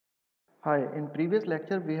Hi, in previous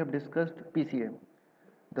lecture we have discussed PCA.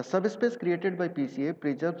 The subspace created by PCA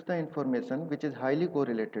preserves the information which is highly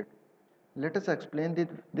correlated. Let us explain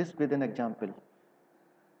this with an example.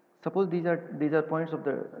 Suppose these are points of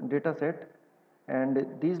the data set and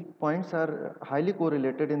these points are highly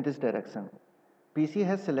correlated in this direction. PCA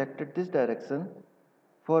has selected this direction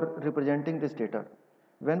for representing this data.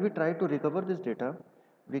 When we try to recover this data,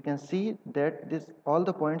 we can see that all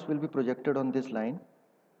the points will be projected on this line,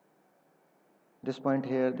 this point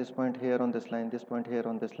here on this line, this point here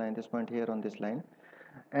on this line, this point here on this line,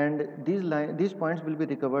 and these points will be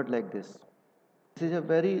recovered like this. This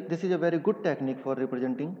is a very good technique for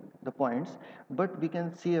representing the points, but we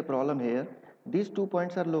can see a problem here. These 2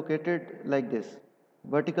 points are located like this,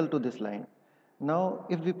 vertical to this line. Now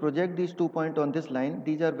if we project these 2 points on this line,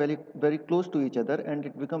 these are very close to each other and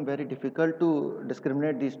it becomes very difficult to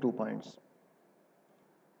discriminate these 2 points,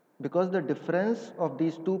 because the difference of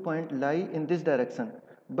these 2 points lie in this direction,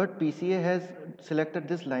 but PCA has selected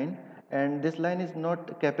this line and this line is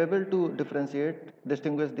not capable to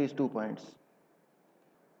distinguish these 2 points.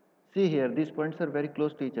 See here, these points are very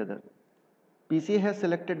close to each other. PCA has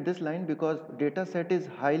selected this line because data set is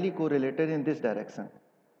highly correlated in this direction.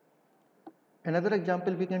 Another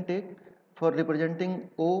example we can take for representing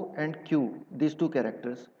O and Q, these two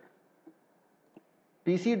characters.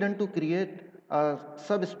 PC done to create a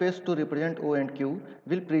subspace to represent O and Q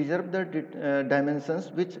will preserve the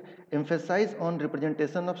dimensions which emphasize on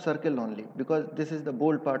representation of circle only, because this is the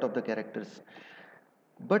bold part of the characters.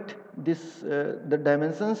 But the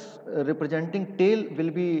dimensions representing tail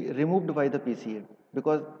will be removed by the PCA,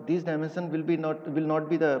 because these dimensions will not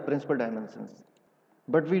be the principal dimensions.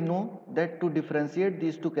 But we know that to differentiate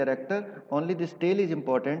these two characters, only this tail is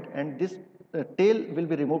important, and this tail will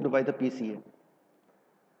be removed by the PCA.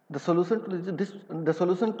 The solution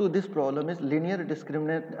to this problem is linear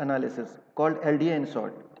discriminant analysis, called LDA in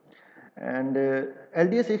short. And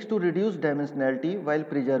LDA seeks to reduce dimensionality while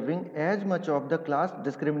preserving as much of the class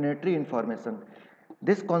discriminatory information.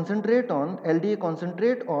 LDA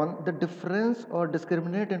concentrate on the difference or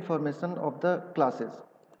discriminate information of the classes.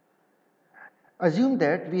 Assume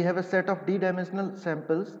that we have a set of d-dimensional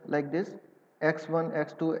samples like this, x1,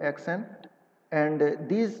 x2, xn, and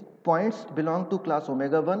these points belong to class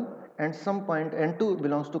omega 1 and some point n2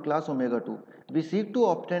 belongs to class omega 2. We seek to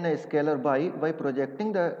obtain a scalar by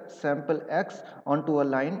projecting the sample x onto a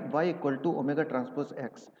line y equal to omega transpose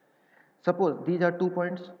x. Suppose these are 2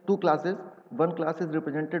 points, two classes. One class is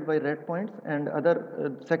represented by red points and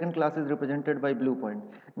second class is represented by blue point.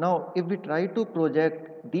 Now if we try to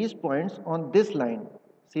project these points on this line,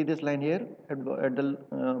 see this line here at the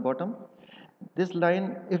bottom, this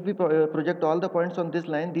line, if we project all the points on this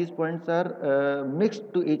line, these points are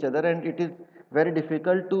mixed to each other and it is very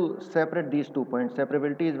difficult to separate these 2 points.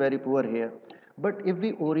 Separability is very poor here. But if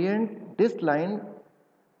we orient this line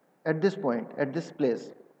at this point, at this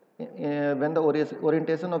place, when the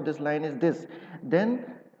orientation of this line is this, then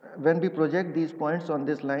when we project these points on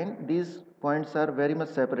this line, these points are very much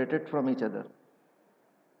separated from each other.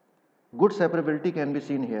 Good separability can be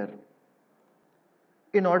seen here.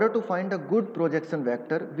 In order to find a good projection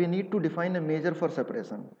vector, we need to define a measure for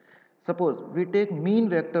separation. Suppose we take mean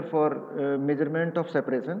vector for measurement of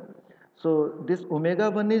separation. So this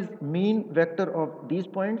omega 1 is mean vector of these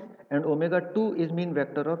points and omega 2 is mean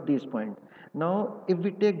vector of these points. Now if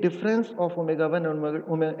we take difference of omega 1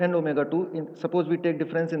 and omega 2, suppose we take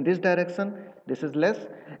difference in this direction, this is less,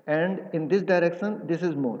 and in this direction this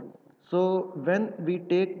is more. So when we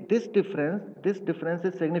take this difference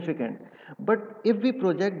is significant. But if we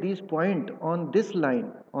project these points on this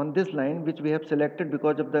line which we have selected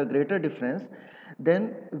because of the greater difference,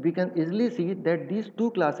 then we can easily see that these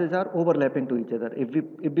two classes are overlapping to each other.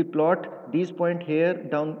 If we plot these point here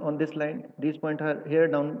down on this line, these point are here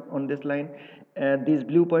down on this line, these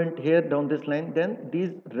blue point here down this line, then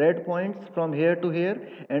these red points from here to here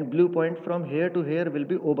and blue point from here to here will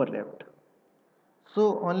be overlapped.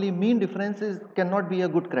 So only mean differences cannot be a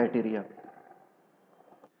good criteria,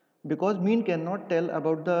 because mean cannot tell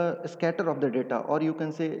about the scatter of the data, or you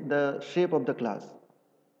can say the shape of the class.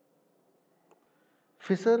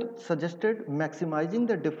 Fisher suggested maximizing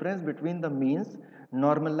the difference between the means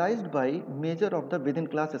normalized by measure of the within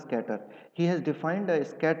class scatter. He has defined a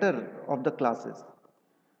scatter of the classes.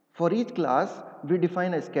 For each class, we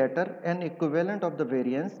define a scatter, an equivalent of the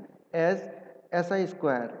variance, as SI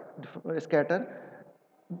square scatter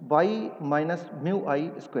y minus mu I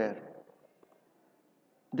square.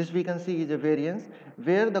 This we can see is a variance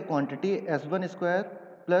where the quantity S1 square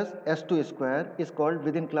plus S2 square is called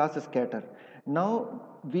within class scatter. Now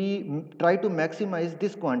we try to maximize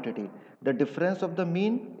this quantity, the difference of the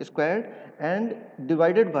mean squared and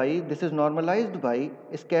divided by, this is normalized by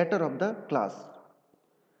scatter of the class.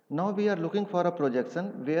 Now we are looking for a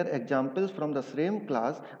projection where examples from the same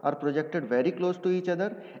class are projected very close to each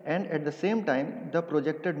other, and at the same time the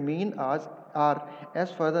projected mean are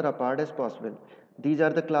as further apart as possible. These are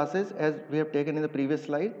the classes as we have taken in the previous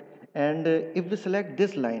slide, and if we select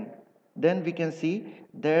this line, then we can see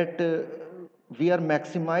that we are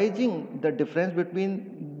maximizing the difference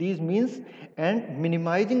between these means and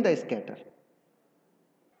minimizing the scatter.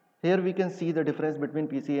 Here we can see the difference between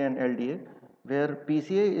PCA and LDA, where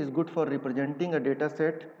PCA is good for representing a data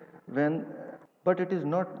set when, but it is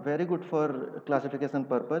not very good for classification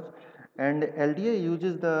purpose, and LDA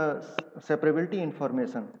uses the separability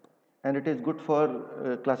information and it is good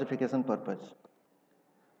for classification purpose.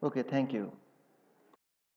 Okay, thank you.